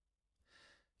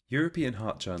European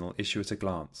Heart Journal Issue at a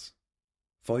Glance,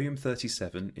 Volume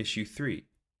 37, Issue 3,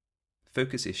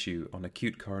 Focus Issue on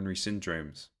Acute Coronary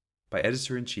Syndromes, by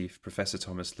Editor-in-Chief Professor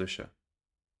Thomas Luscher.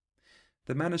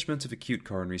 The management of acute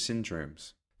coronary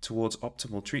syndromes towards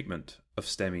optimal treatment of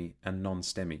STEMI and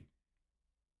non-STEMI.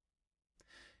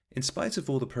 In spite of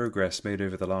all the progress made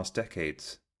over the last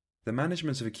decades, the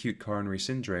management of acute coronary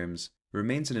syndromes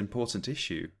remains an important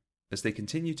issue as they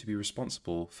continue to be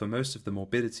responsible for most of the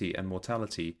morbidity and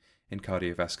mortality in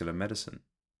cardiovascular medicine.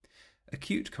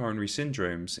 Acute coronary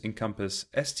syndromes encompass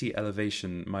ST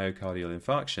elevation myocardial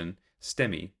infarction,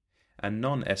 STEMI, and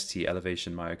non-ST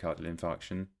elevation myocardial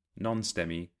infarction,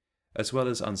 non-STEMI, as well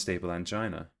as unstable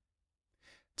angina.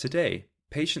 Today,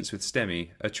 patients with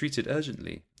STEMI are treated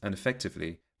urgently and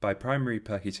effectively by primary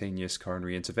percutaneous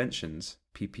coronary interventions,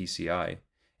 PPCI,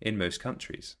 in most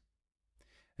countries.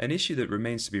 An issue that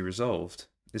remains to be resolved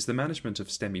is the management of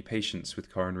STEMI patients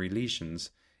with coronary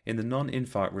lesions in the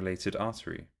non-infarct related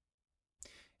artery.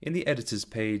 In the editor's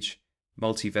page,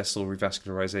 Multi-Vessel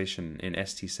Revascularization in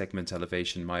ST Segment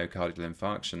Elevation Myocardial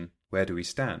Infarction, Where Do We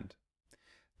Stand?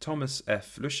 Thomas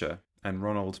F. Luscher and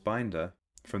Ronald Binder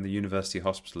from the University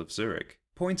Hospital of Zurich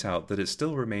point out that it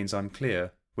still remains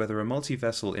unclear whether a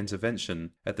multi-vessel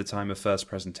intervention at the time of first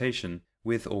presentation,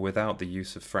 with or without the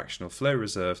use of fractional flow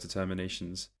reserve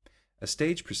determinations, a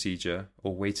stage procedure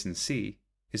or wait and see,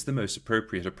 is the most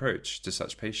appropriate approach to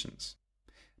such patients.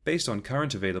 Based on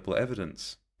current available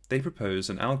evidence, they propose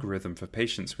an algorithm for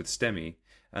patients with STEMI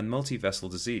and multi-vessel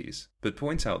disease, but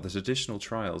point out that additional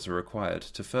trials are required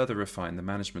to further refine the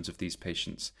management of these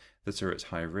patients that are at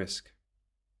high risk.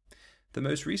 The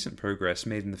most recent progress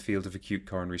made in the field of acute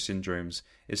coronary syndromes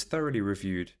is thoroughly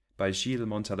reviewed by Gilles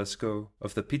Montalescaut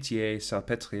of the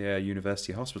Pitié-Salpêtrière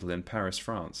University Hospital in Paris,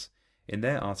 France, in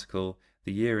their article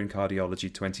The Year in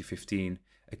Cardiology 2015,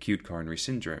 Acute Coronary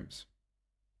Syndromes.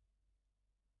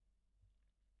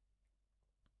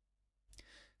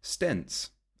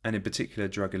 Stents, and in particular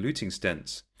drug-eluting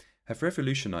stents, have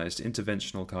revolutionized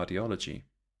interventional cardiology.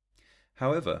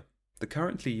 However, the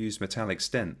currently used metallic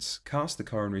stents cast the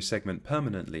coronary segment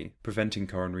permanently, preventing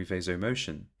coronary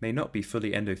vasomotion, may not be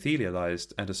fully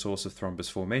endothelialized and a source of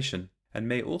thrombus formation, and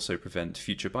may also prevent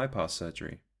future bypass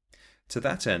surgery. To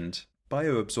that end,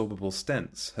 bioabsorbable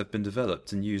stents have been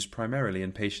developed and used primarily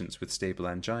in patients with stable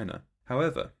angina.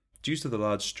 However, due to the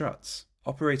large struts,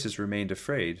 operators remained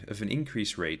afraid of an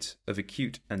increased rate of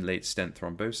acute and late stent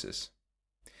thrombosis.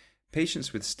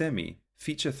 Patients with STEMI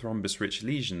feature thrombus-rich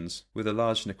lesions with a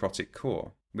large necrotic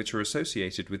core, which are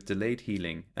associated with delayed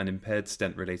healing and impaired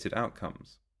stent-related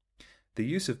outcomes. The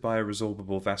use of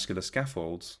bioresorbable vascular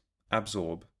scaffolds,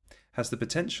 ABSORB, has the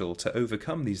potential to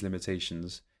overcome these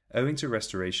limitations owing to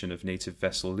restoration of native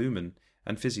vessel lumen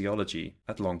and physiology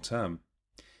at long term.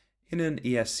 In an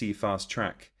ESC fast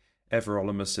track,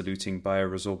 everolimus-eluting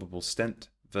bioresorbable stent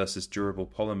versus durable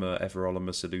polymer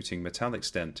everolimus-eluting metallic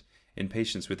stent in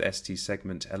patients with ST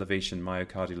segment elevation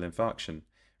myocardial infarction,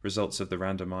 results of the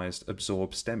randomized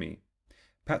ABSORB STEMI.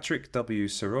 Patrick W.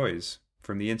 Sirois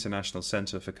from the International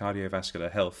Centre for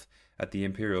Cardiovascular Health at the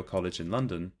Imperial College in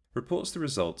London reports the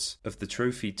results of the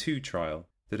Trophy 2 trial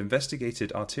that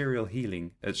investigated arterial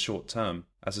healing at short term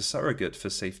as a surrogate for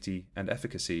safety and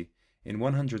efficacy in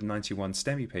 191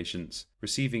 STEMI patients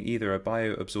receiving either a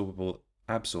bioabsorbable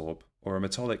ABSORB or a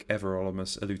metallic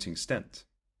everolimus-eluting stent.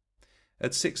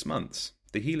 At 6 months,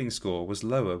 the healing score was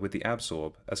lower with the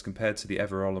ABSORB as compared to the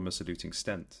everolimus-eluting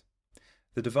stent.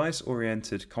 The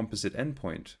device-oriented composite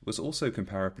endpoint was also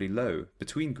comparably low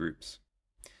between groups.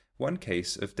 One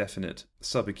case of definite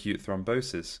subacute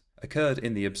thrombosis occurred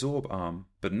in the ABSORB arm,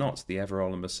 but not the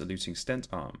everolimus-eluting stent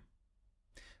arm.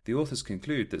 The authors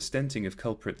conclude that stenting of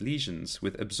culprit lesions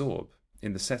with ABSORB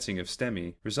in the setting of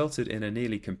STEMI resulted in a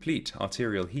nearly complete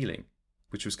arterial healing,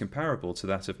 which was comparable to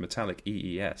that of metallic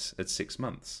EES at 6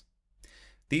 months.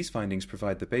 These findings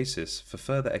provide the basis for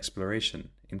further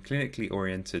exploration in clinically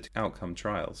oriented outcome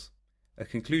trials, a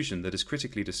conclusion that is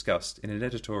critically discussed in an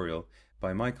editorial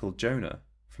by Michael Jonah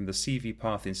from the CV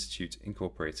Path Institute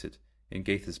Incorporated in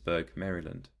Gaithersburg,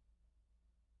 Maryland.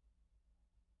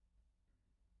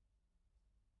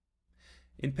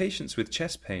 In patients with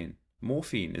chest pain,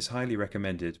 morphine is highly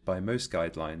recommended by most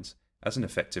guidelines as an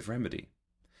effective remedy.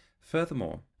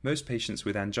 Furthermore, most patients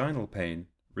with anginal pain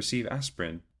receive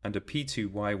aspirin and a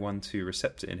P2Y12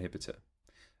 receptor inhibitor.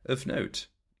 Of note,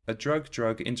 a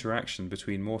drug-drug interaction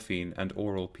between morphine and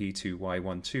oral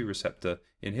P2Y12 receptor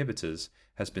inhibitors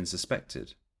has been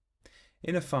suspected.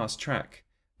 In a fast track,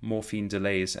 morphine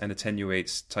delays and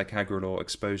attenuates ticagrelor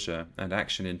exposure and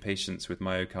action in patients with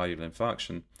myocardial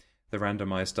infarction, the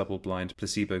randomized double-blind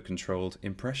placebo-controlled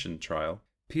IMPRESSION trial,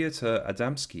 Piotr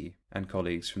Adamski and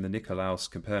colleagues from the Nicolaus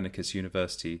Copernicus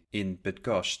University in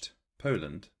Bydgoszcz,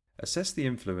 Poland, assessed the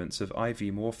influence of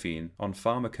IV morphine on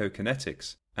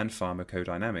pharmacokinetics and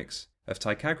pharmacodynamics of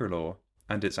ticagrelor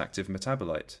and its active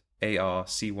metabolite,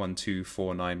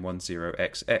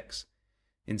 ARC124910XX,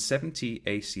 in 70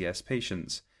 ACS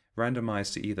patients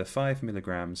randomized to either 5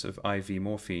 mg of IV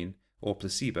morphine or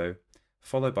placebo,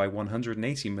 followed by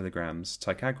 180 mg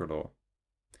ticagrelor.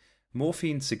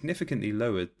 Morphine significantly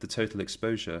lowered the total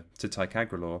exposure to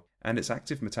ticagrelor and its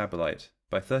active metabolite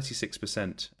by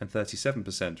 36% and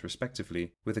 37%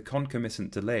 respectively, with a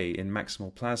concomitant delay in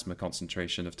maximal plasma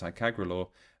concentration of ticagrelor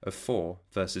of 4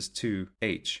 versus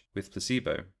 2H with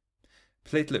placebo.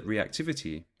 Platelet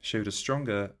reactivity showed a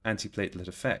stronger antiplatelet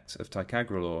effect of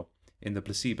ticagrelor in the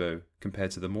placebo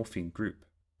compared to the morphine group.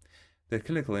 The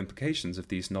clinical implications of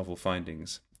these novel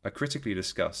findings are critically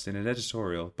discussed in an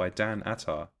editorial by Dan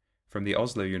Attar from the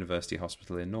Oslo University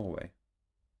Hospital in Norway.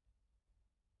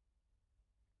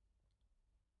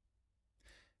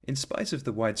 In spite of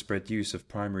the widespread use of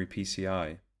primary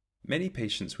PCI, many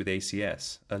patients with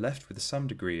ACS are left with some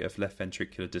degree of left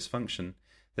ventricular dysfunction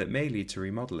that may lead to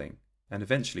remodeling and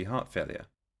eventually heart failure.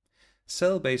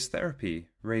 Cell-based therapy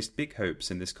raised big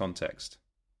hopes in this context.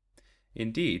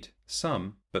 Indeed,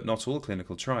 some, but not all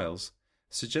clinical trials,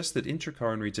 suggest that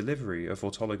intracoronary delivery of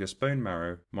autologous bone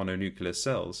marrow mononuclear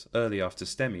cells early after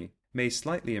STEMI may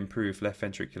slightly improve left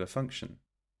ventricular function.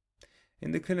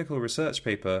 In the clinical research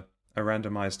paper, a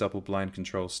randomized double-blind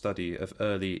control study of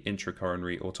early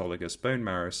intracoronary autologous bone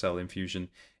marrow cell infusion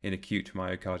in acute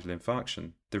myocardial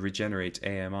infarction, the Regenerate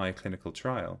AMI clinical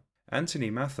trial, Anthony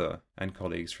Mather and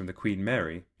colleagues from the Queen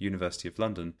Mary, University of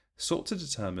London, sought to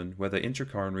determine whether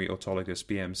intracoronary autologous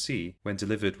BMC, when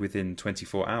delivered within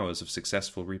 24 hours of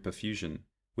successful reperfusion,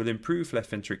 will improve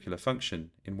left ventricular function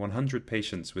in 100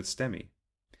 patients with STEMI.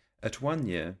 At 1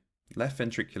 year, left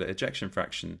ventricular ejection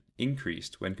fraction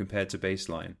increased when compared to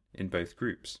baseline in both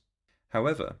groups.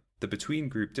 However, the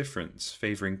between-group difference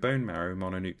favouring bone marrow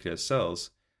mononuclear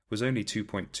cells was only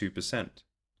 2.2%.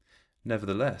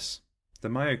 Nevertheless, the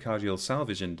myocardial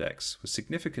salvage index was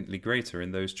significantly greater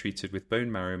in those treated with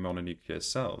bone marrow mononuclear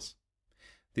cells.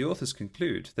 The authors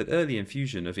conclude that early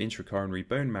infusion of intracoronary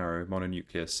bone marrow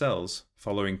mononuclear cells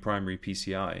following primary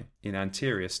PCI in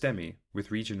anterior STEMI with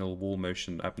regional wall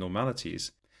motion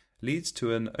abnormalities leads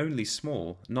to an only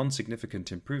small,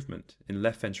 non-significant improvement in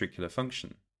left ventricular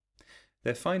function.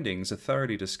 Their findings are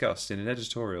thoroughly discussed in an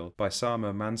editorial by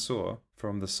Sama Mansour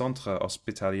from the Centre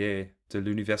Hospitalier de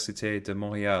l'Université de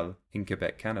Montréal in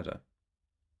Quebec, Canada.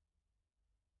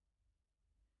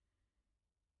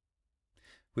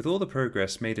 With all the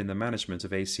progress made in the management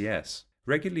of ACS,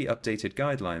 regularly updated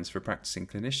guidelines for practicing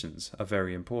clinicians are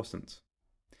very important.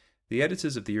 The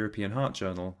editors of the European Heart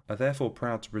Journal are therefore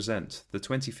proud to present the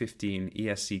 2015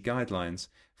 ESC guidelines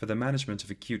for the management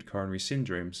of acute coronary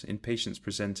syndromes in patients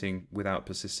presenting without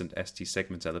persistent ST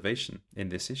segment elevation in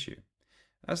this issue.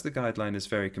 As the guideline is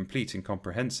very complete and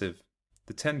comprehensive,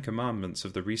 the 10 commandments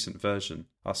of the recent version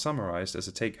are summarized as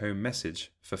a take-home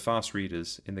message for fast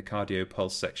readers in the cardio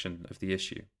pulse section of the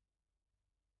issue.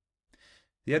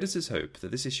 The editors hope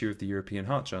that this issue of the European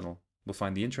Heart Journal will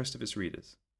find the interest of its readers.